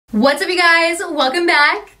What's up, you guys? Welcome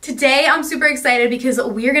back. Today I'm super excited because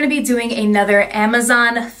we're gonna be doing another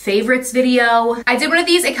Amazon favorites video. I did one of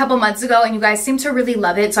these a couple months ago and you guys seem to really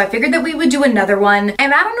love it, so I figured that we would do another one.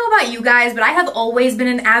 And I don't know about you guys, but I have always been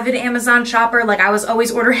an avid Amazon shopper. Like, I was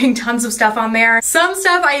always ordering tons of stuff on there. Some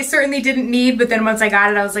stuff I certainly didn't need, but then once I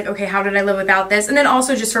got it, I was like, okay, how did I live without this? And then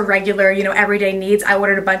also just for regular, everyday needs, I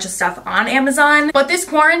ordered a bunch of stuff on Amazon. But this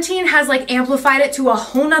quarantine has like amplified it to a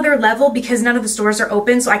whole nother level because none of the stores are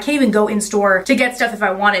open, so I can't even go in store to get stuff if I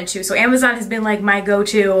wanted to. So Amazon has been like my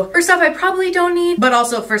go-to for stuff I probably don't need, but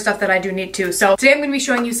also for stuff that I do need too. So today I'm gonna be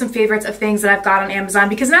showing you some favorites of things that I've got on Amazon,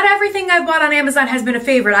 because not everything I've bought on Amazon has been a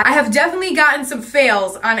favorite. I have definitely gotten some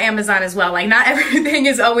fails on Amazon as well. Like, not everything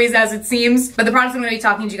is always as it seems, but the products I'm gonna be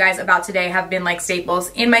talking to you guys about today have been like staples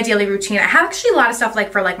in my daily routine. I have actually a lot of stuff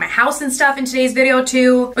like for like my house and stuff in today's video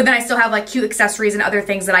too, but then I still have like cute accessories and other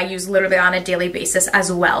things that I use literally on a daily basis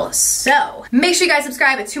as well. So make sure you guys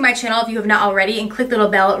subscribe to my channel if you have not already, and click the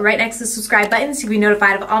little bell right next to the subscribe button so you can be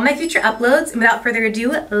notified of all my future uploads. And without further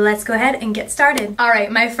ado, let's go ahead and get started. All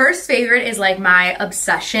right, my first favorite is like my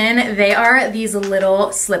obsession. They are these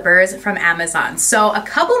little slippers from Amazon. So a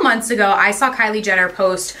couple months ago, I saw Kylie Jenner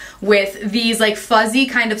post with these like fuzzy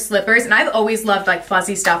kind of slippers, and I've always loved like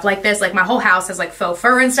fuzzy stuff like this. Like, my whole house has like faux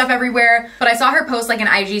fur and stuff everywhere, but I saw her post like an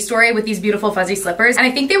IG story with these beautiful fuzzy slippers, and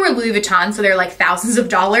I think they were Louis Vuitton, so they're like thousands of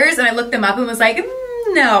dollars, and I looked them up and was like,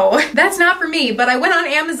 no, that's not for me. But I went on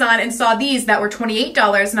Amazon and saw these that were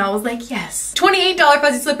 $28, and I was like, yes, $28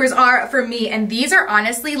 fuzzy slippers are for me. And these are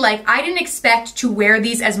honestly, like, I didn't expect to wear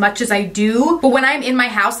these as much as I do, but when I'm in my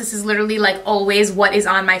house, this is literally like always what is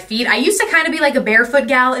on my feet. I used to kind of be like a barefoot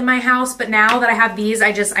gal in my house, but now that I have these,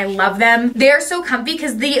 I love them. They're so comfy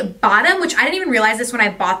because the bottom, which I didn't even realize this when I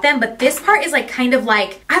bought them, but this part is like kind of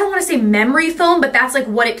like, I don't want to say memory foam, but that's like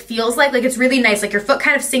what it feels like. Like, it's really nice. Like, your foot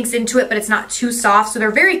kind of sinks into it, but it's not too soft. So they're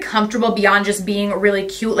very comfortable beyond just being really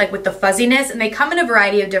cute, like with the fuzziness. And they come in a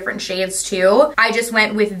variety of different shades too. I just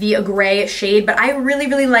went with the gray shade, but I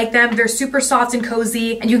really like them. They're super soft and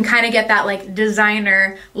cozy, and you can kind of get that like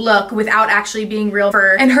designer look without actually being real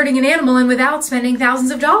fur and hurting an animal, and without spending thousands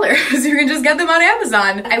of dollars. You can just get them on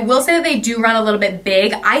Amazon. I will say that they do run a little bit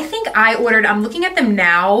big. I think I ordered, I'm looking at them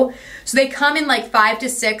now, so they come in like 5 to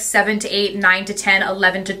 6, 7 to 8, 9 to 10,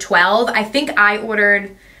 11 to 12. I think I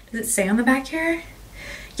ordered, does it say on the back here?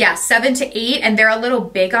 Yeah, 7 to 8, and they're a little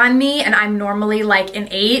big on me, and I'm normally like an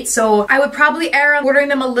 8, so I would probably err on ordering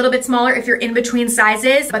them a little bit smaller if you're in between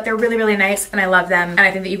sizes, but they're really nice, and I love them, and I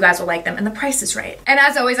think that you guys will like them, and the price is right. And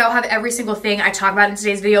as always, I'll have every single thing I talk about in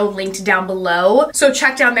today's video linked down below, so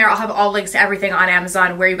check down there. I'll have all links to everything on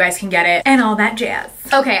Amazon, where you guys can get it, and all that jazz.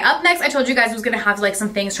 Okay, up next, I told you guys I was gonna have like some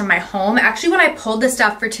things from my home. Actually, when I pulled this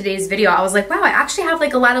stuff for today's video, I was like, wow, I actually have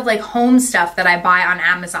like a lot of like home stuff that I buy on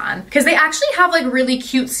Amazon, because they actually have like really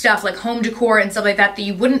cute stuff like home decor and stuff like that that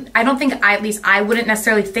you wouldn't, I don't think, at least I wouldn't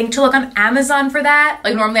necessarily think to look on Amazon for that.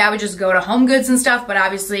 Like, normally I would just go to Home Goods and stuff, but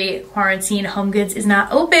obviously quarantine, Home Goods is not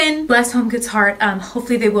open. Bless Home Goods' heart.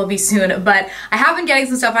 Hopefully they will be soon, but I have been getting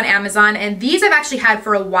some stuff on Amazon, and these I've actually had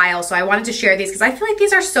for a while, so I wanted to share these because I feel like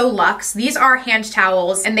these are so luxe. These are hand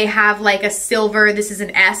towels, and they have like a silver, this is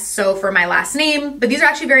an S, so for my last name, but these are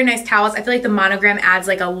actually very nice towels. I feel like the monogram adds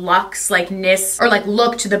like a luxe, like ness, or like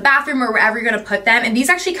look to the bathroom or wherever you're gonna put them. And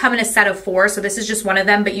these actually come in a set of 4, so this is just one of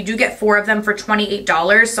them, but you do get 4 of them for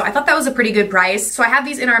 $28, so I thought that was a pretty good price. So I have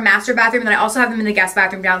these in our master bathroom, and then I also have them in the guest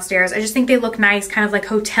bathroom downstairs. I just think they look nice, kind of like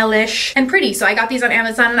hotel-ish and pretty, so I got these on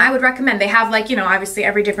Amazon, and I would recommend. They have like, obviously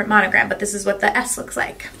every different monogram, but this is what the S looks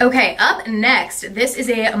like. Okay, up next, this is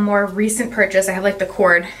a more recent purchase. I have like the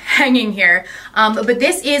cord hanging here, but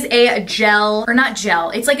this is a gel, or not gel,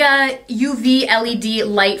 it's like a UV LED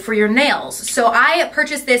light for your nails. So I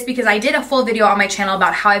purchased this because I did a full video on my channel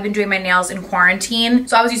about how I've been doing my nails in quarantine.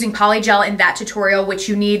 So I was using polygel in that tutorial, which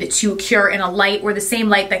you need to cure in a light, or the same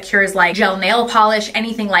light that cures like gel nail polish,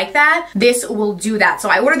 anything like that. This will do that. So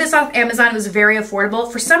I ordered this off Amazon. It was very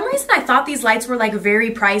affordable. For some reason, I thought these lights were like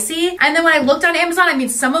very pricey. And then when I looked on Amazon, I mean,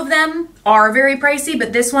 some of them are very pricey,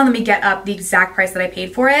 but this one, let me get up the exact price that I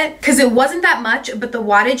paid for it, because it wasn't that much, but the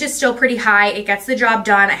wattage is still pretty high. It gets the job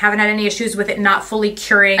done. I haven't had any issues with it not fully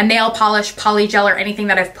curing a nail polish, polygel, or anything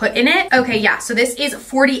that I've put in it. Okay, yeah, so this is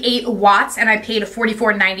 48 watts, and I paid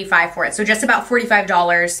 $44.95 for it, so just about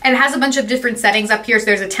 $45. And it has a bunch of different settings up here. So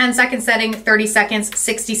there's a 10-second setting, 30 seconds,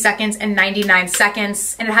 60 seconds, and 99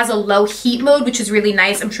 seconds. And it has a low heat mode, which is really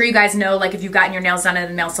nice. I'm sure you guys know, like if you've gotten your nails done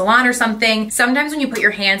at a nail salon or something, sometimes when you put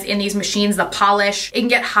your hands in these machines, machines, the polish. It can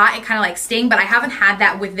get hot and kind of like sting, but I haven't had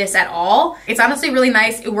that with this at all. It's honestly really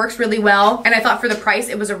nice. It works really well. And I thought for the price,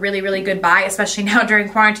 it was a really, really good buy, especially now during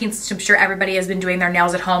quarantine, since I'm sure everybody has been doing their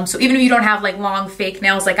nails at home. So even if you don't have like long fake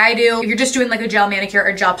nails like I do, if you're just doing like a gel manicure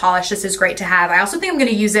or gel polish, this is great to have. I also think I'm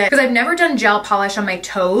gonna use it because I've never done gel polish on my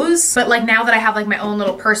toes, but like now that I have like my own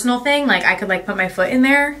little personal thing, like I could like put my foot in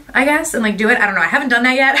there, I guess, and like do it. I don't know. I haven't done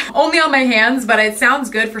that yet. Only on my hands, but it sounds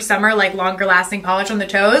good for summer, like longer lasting polish on the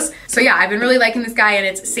toes. So yeah, I've been really liking this guy and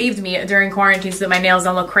it's saved me during quarantine so that my nails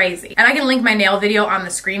don't look crazy. And I can link my nail video on the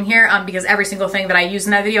screen here because every single thing that I use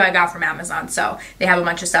in that video I got from Amazon. So they have a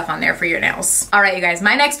bunch of stuff on there for your nails. All right, you guys,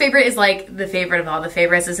 my next favorite is like the favorite of all the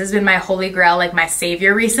favorites. This has been my holy grail, like my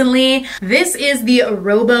savior recently. This is the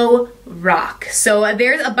Robo Rock. So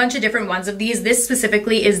there's a bunch of different ones of these. This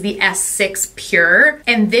specifically is the S6 Pure,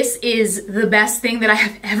 and this is the best thing that I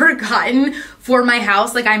have ever gotten for my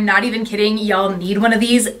house. Like, I'm not even kidding. Y'all need one of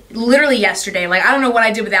these literally yesterday. Like, I don't know what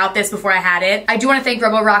I did without this before I had it. I do want to thank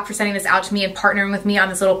Robo Rock for sending this out to me and partnering with me on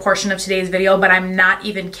this little portion of today's video, but I'm not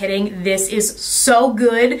even kidding. This is so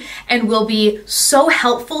good and will be so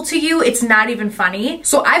helpful to you. It's not even funny.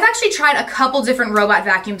 So I've actually tried a couple different robot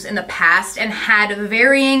vacuums in the past and had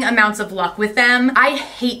varying amounts of luck with them. I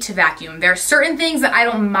hate to vacuum. There are certain things that I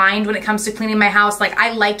don't mind when it comes to cleaning my house. Like,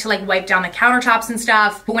 I like to like wipe down the countertops and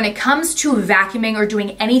stuff, but when it comes to vacuuming or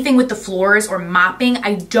doing anything with the floors or mopping,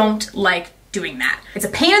 I don't like doing that. It's a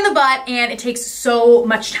pain in the butt and it takes so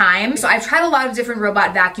much time. So I've tried a lot of different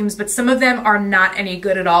robot vacuums, but some of them are not any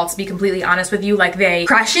good at all, to be completely honest with you. Like, they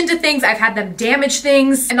crash into things. I've had them damage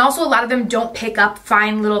things. And also a lot of them don't pick up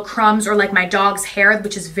fine little crumbs or like my dog's hair,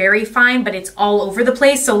 which is very fine, but it's all over the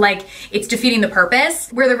place. So like, it's defeating the purpose.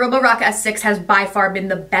 Where the Roborock S6 has by far been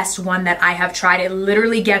the best one that I have tried. It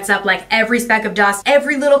literally gets up like every speck of dust,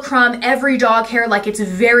 every little crumb, every dog hair. Like, it's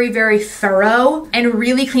very, very thorough and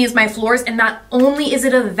really cleans my floors. And not only is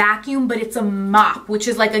it a vacuum, but it's a mop, which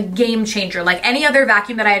is like a game changer. Like any other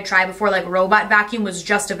vacuum that I had tried before, like robot vacuum, was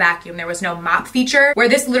just a vacuum. There was no mop feature, where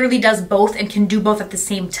this literally does both and can do both at the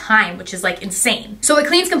same time, which is like insane. So it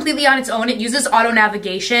cleans completely on its own. It uses auto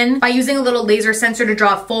navigation by using a little laser sensor to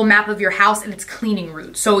draw a full map of your house and its cleaning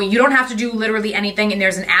route. So you don't have to do literally anything, and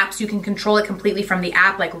there's an app so you can control it completely from the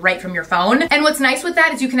app, like right from your phone. And what's nice with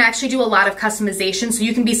that is you can actually do a lot of customization, so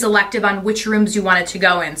you can be selective on which rooms you want it to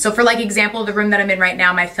go in. So for like example, the room that I'm in right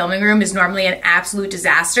now, my filming room, is normally an absolute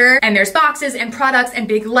disaster, and there's boxes and products and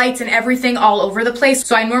big lights and everything all over the place.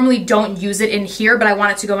 So I normally don't use it in here, but I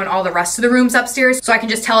want it to go in all the rest of the rooms upstairs. So I can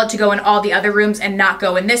just tell it to go in all the other rooms and not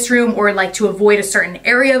go in this room, or like to avoid a certain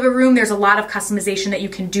area of a room. There's a lot of customization that you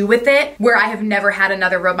can do with it, where I have never had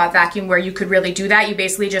another robot vacuum where you could really do that. You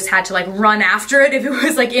basically just had to like run after it if it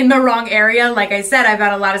was like in the wrong area. Like I said, I've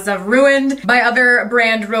had a lot of stuff ruined by other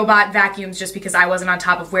brand robot vacuums just because I wasn't on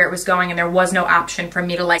top of where it was going, and there was no option for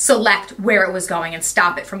me to like select where it was going and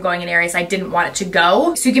stop it from going in areas I didn't want it to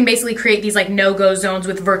go. So you can basically create these like no-go zones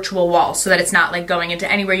with virtual walls so that it's not like going into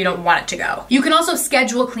anywhere you don't want it to go. You can also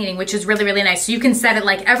schedule cleaning, which is really, really nice. So you can set it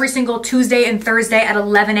like every single Tuesday and Thursday at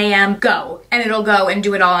 11 a.m. go, and it'll go and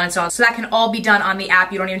do it all on its own. So that can all be done on the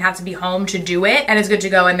app. You don't even have to be home to do it, and it's good to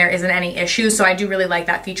go, and there isn't any issues. So I do really like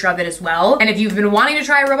that feature of it as well. And if you've been wanting to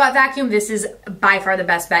try a robot vacuum, this is by far the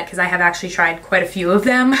best bet, because I have actually tried quite a few of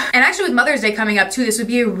them. And actually with Mother's Day coming up too, this would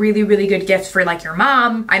be a really, really good gift for like your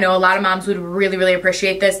mom. I know a lot of moms would really, really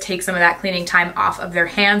appreciate this. Take some of that cleaning time off of their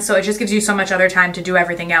hands. So it just gives you so much other time to do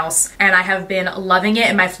everything else. And I have been loving it,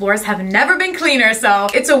 and my floors have never been cleaner. So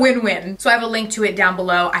it's a win-win. So I have a link to it down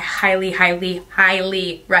below. I highly, highly,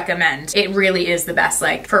 highly recommend. It really is the best,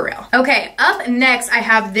 like for real. Okay, up next, I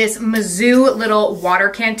have this Mizzou little water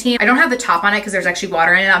canteen. I don't have the top on it because there's actually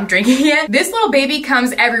water in it. I'm drinking it. This little baby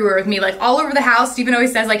comes everywhere with me, like all over the house. Stephen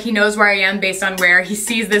always says like he knows where I am based on where he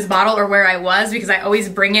sees this bottle or where I was, because I always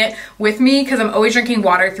bring it with me because I'm always drinking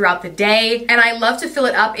water throughout the day. And I love to fill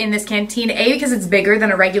it up in this canteen, A, because it's bigger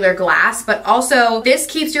than a regular glass, but also this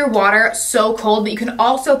keeps your water so cold, but you can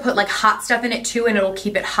also put like hot stuff in it too, and it'll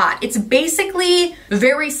keep it hot. It's basically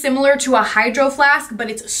very similar to a hydro flask, but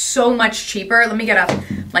it's so much cheaper. Let me get up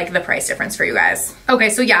like the price difference for you guys. Okay,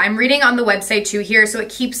 so yeah, I'm reading on the website too here. So it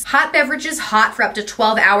keeps hot beverages hot for up to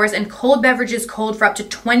 12 hours and cold beverages cold for up to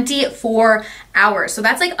 24 hours. So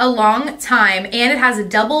that's like a long time, and it has a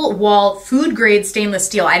double wall food grade stainless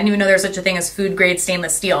steel. I didn't even know there was such a thing as food grade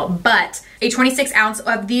stainless steel, but a 26 ounce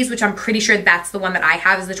of these, which I'm pretty sure that's the one that I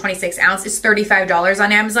have, is the 26 ounce, is $35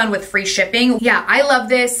 on Amazon with free shipping. Yeah, I love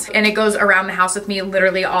this, and it goes around the house with me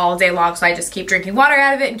literally all day long. So I just keep drinking water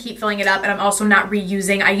out of it and keep filling it up, and I'm also not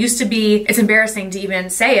reusing thing. I used to be, it's embarrassing to even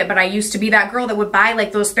say it, but I used to be that girl that would buy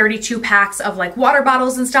like those 32 packs of like water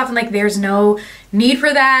bottles and stuff, and like there's no need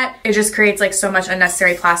for that. It just creates like so much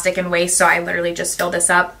unnecessary plastic and waste. So I literally just fill this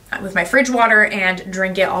up with my fridge water and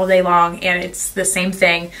drink it all day long, and it's the same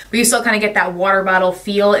thing, but you still kind of get that water bottle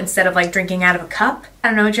feel instead of like drinking out of a cup. I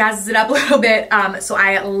don't know, it jazzes it up a little bit. So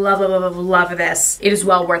I love this. It is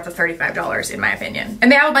well worth the $35 in my opinion.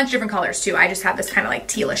 And they have a bunch of different colors too. I just have this kind of like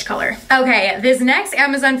tealish color. Okay, this next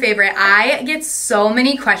Amazon favorite, I get so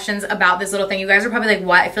many questions about this little thing. You guys are probably like,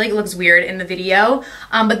 what? I feel like it looks weird in the video.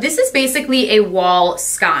 But this is basically a wall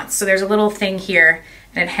sconce. So there's a little thing here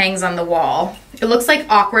and it hangs on the wall. It looks like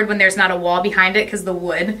awkward when there's not a wall behind it because the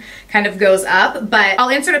wood kind of goes up, but I'll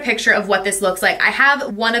insert a picture of what this looks like. I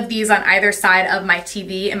have one of these on either side of my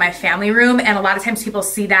TV in my family room, and a lot of times people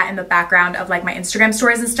see that in the background of like my Instagram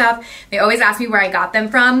stories and stuff. They always ask me where I got them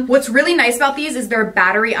from. What's really nice about these is they're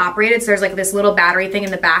battery operated, so there's like this little battery thing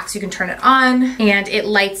in the back so you can turn it on, and it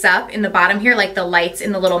lights up in the bottom here, like the lights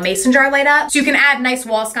in the little mason jar light up. So you can add nice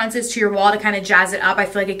wall sconces to your wall to kind of jazz it up. I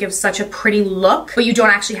feel like it gives such a pretty look, but you don't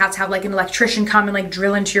actually have to have like an electrician come and like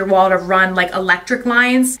drill into your wall to run like electric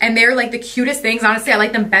lines. And they're like the cutest things. Honestly, I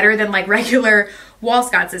like them better than like regular wall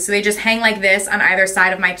sconces. So they just hang like this on either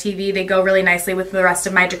side of my TV. They go really nicely with the rest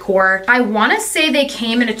of my decor. I want to say they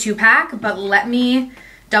came in a 2-pack, but let me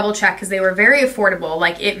double check because they were very affordable.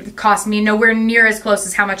 Like it cost me nowhere near as close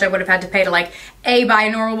as how much I would have had to pay to like buy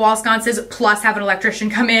normal wall sconces plus have an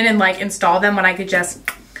electrician come in and like install them when I could just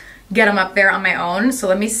get them up there on my own. So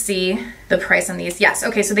let me see the price on these. Yes,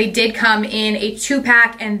 okay, so they did come in a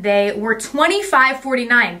 2-pack and they were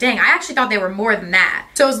 $25.49. Dang, I actually thought they were more than that.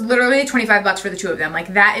 So it was literally 25 bucks for the 2 of them.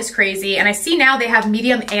 Like that is crazy. And I see now they have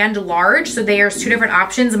medium and large, so there's 2 different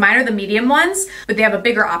options. Mine are the medium ones, but they have a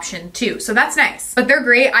bigger option too. So that's nice. But they're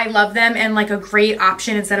great. I love them, and like a great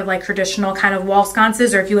option instead of like traditional kind of wall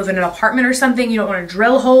sconces, or if you live in an apartment or something, you don't want to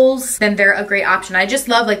drill holes, then they're a great option. I just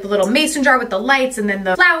love like the little mason jar with the lights and then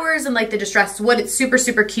the flowers and like the distressed wood. It's super,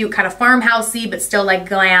 super cute, kind of farmhousey, but still like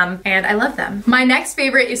glam, and I love them. My next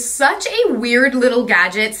favorite is such a weird little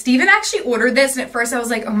gadget. Steven actually ordered this, and at first I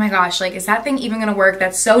was like, oh my gosh, like is that thing even gonna work?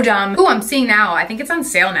 That's so dumb. Oh, I'm seeing now, I think it's on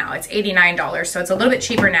sale now. It's $89, so it's a little bit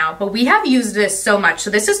cheaper now, but we have used this so much.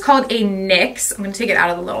 So this is called a Nix. I'm gonna take it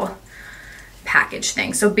out of the little package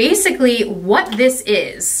thing. So basically what this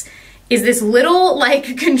is this little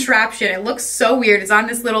like contraption. It looks so weird. It's on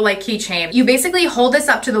this little like keychain. You basically hold this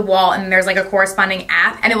up to the wall and there's like a corresponding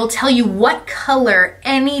app, and it will tell you what color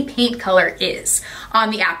any paint color is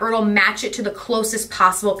on the app, or it'll match it to the closest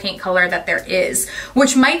possible paint color that there is,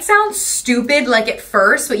 which might sound stupid like at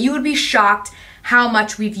first, but you would be shocked how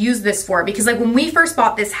much we've used this for. Because like when we first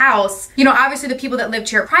bought this house, you know, obviously the people that lived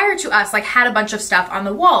here prior to us like had a bunch of stuff on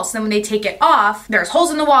the wall. So then when they take it off, there's holes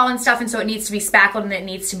in the wall and stuff, and so it needs to be spackled and it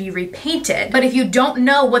needs to be repainted. But if you don't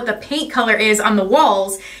know what the paint color is on the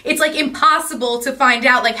walls, it's like impossible to find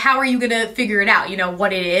out. Like how are you gonna figure it out, you know,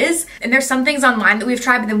 what it is? And there's some things online that we've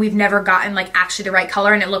tried, but then we've never gotten like actually the right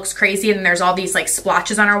color, and it looks crazy, and there's all these like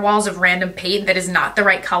splotches on our walls of random paint that is not the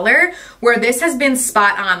right color, where this has been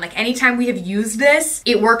spot on. Like anytime we have used this,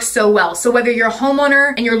 it works so well. So whether you're a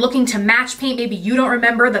homeowner and you're looking to match paint, maybe you don't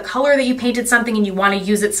remember the color that you painted something and you want to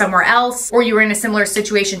use it somewhere else, or you were in a similar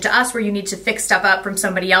situation to us where you need to fix stuff up from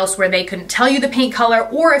somebody else where they couldn't tell you the paint color,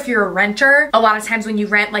 or if you're a renter, a lot of times when you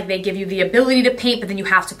rent, like they give you the ability to paint, but then you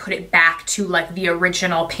have to put it back to like the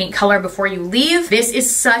original paint color before you leave. This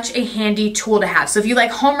is such a handy tool to have. So if you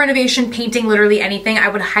like home renovation, painting, literally anything, I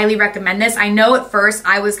would highly recommend this. I know at first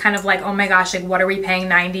I was kind of like, oh my gosh, like what are we paying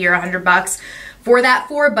 90 or 100 bucks for that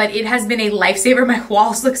for, but it has been a lifesaver. My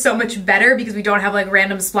walls look so much better because we don't have like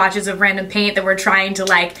random splotches of random paint that we're trying to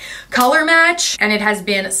like color match, and it has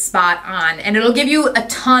been spot on. And it'll give you a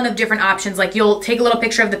ton of different options. Like you'll take a little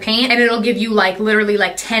picture of the paint and it'll give you like literally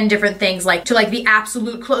like 10 different things, like to like the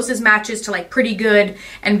absolute closest matches to like pretty good,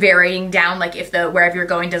 and varying down like if the wherever you're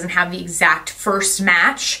going doesn't have the exact first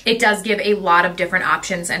match. It does give a lot of different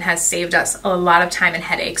options and has saved us a lot of time and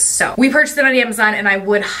headaches. So we purchased it on Amazon, and I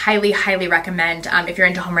would highly, highly recommend if you're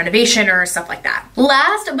into home renovation or stuff like that.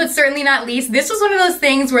 Last but certainly not least, this was one of those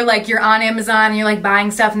things where like you're on Amazon and you're like buying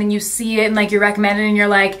stuff, and then you see it and like you're recommended and you're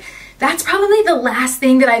like, that's probably the last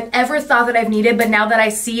thing that I've ever thought that I've needed, but now that I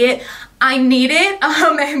see it, I need it,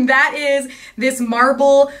 and that is this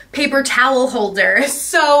marble paper towel holder.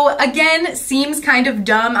 So again, seems kind of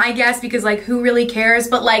dumb, I guess, because like who really cares?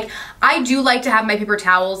 But like I do like to have my paper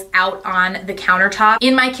towels out on the countertop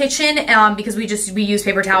in my kitchen because we use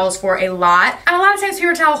paper towels for a lot. And a lot of times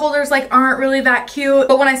paper towel holders like aren't really that cute.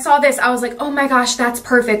 But when I saw this, I was like, oh my gosh, that's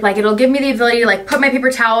perfect. Like it'll give me the ability to like put my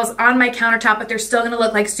paper towels on my countertop, but they're still gonna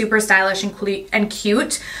look like super stylish and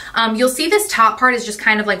cute. You'll see this top part is just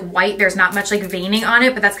kind of like white. There's not much like veining on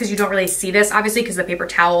it, but that's because you don't really see this, obviously, because the paper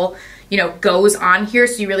towel, you know, goes on here.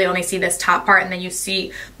 So you really only see this top part, and then you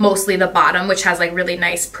see mostly the bottom, which has like really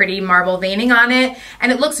nice, pretty marble veining on it.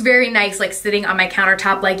 And it looks very nice, like sitting on my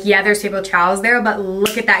countertop. Like, yeah, there's paper towels there, but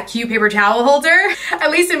look at that cute paper towel holder.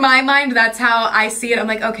 At least in my mind, that's how I see it. I'm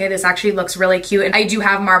like, okay, this actually looks really cute. And I do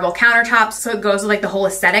have marble countertops, so it goes with like the whole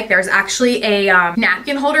aesthetic. There's actually a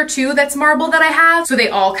napkin holder too that's marble that I have. So they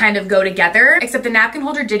all kind of go together, except the napkin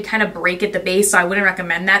holder did kind of break at the base, so I wouldn't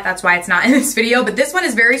recommend that. That's why it's not in this video, but this one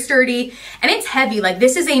is very sturdy. And it's heavy. Like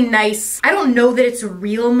this is a nice, I don't know that it's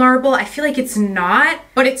real marble. I feel like it's not,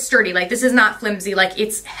 but it's sturdy. Like this is not flimsy, like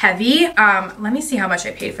it's heavy. Let me see how much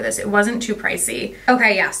I paid for this. It wasn't too pricey.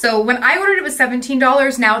 Okay, yeah, so when I ordered it was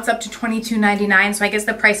 $17. Now it's up to $22.99. So I guess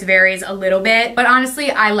the price varies a little bit, but honestly,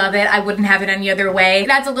 I love it. I wouldn't have it any other way. It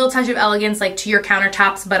adds a little touch of elegance like to your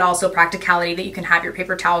countertops, but also practicality that you can have your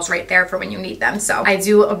paper towels right there for when you need them. So I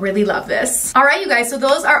do really love this. All right, you guys, so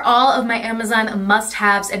those are all of my Amazon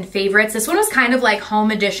must-haves and favorites. This one was kind of like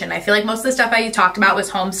home edition. I feel like most of the stuff I talked about was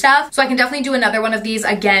home stuff. So I can definitely do another one of these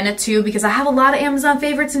again too, because I have a lot of Amazon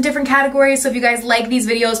favorites in different categories. So if you guys like these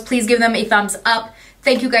videos, please give them a thumbs up.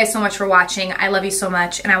 Thank you guys so much for watching. I love you so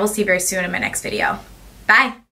much, and I will see you very soon in my next video. Bye.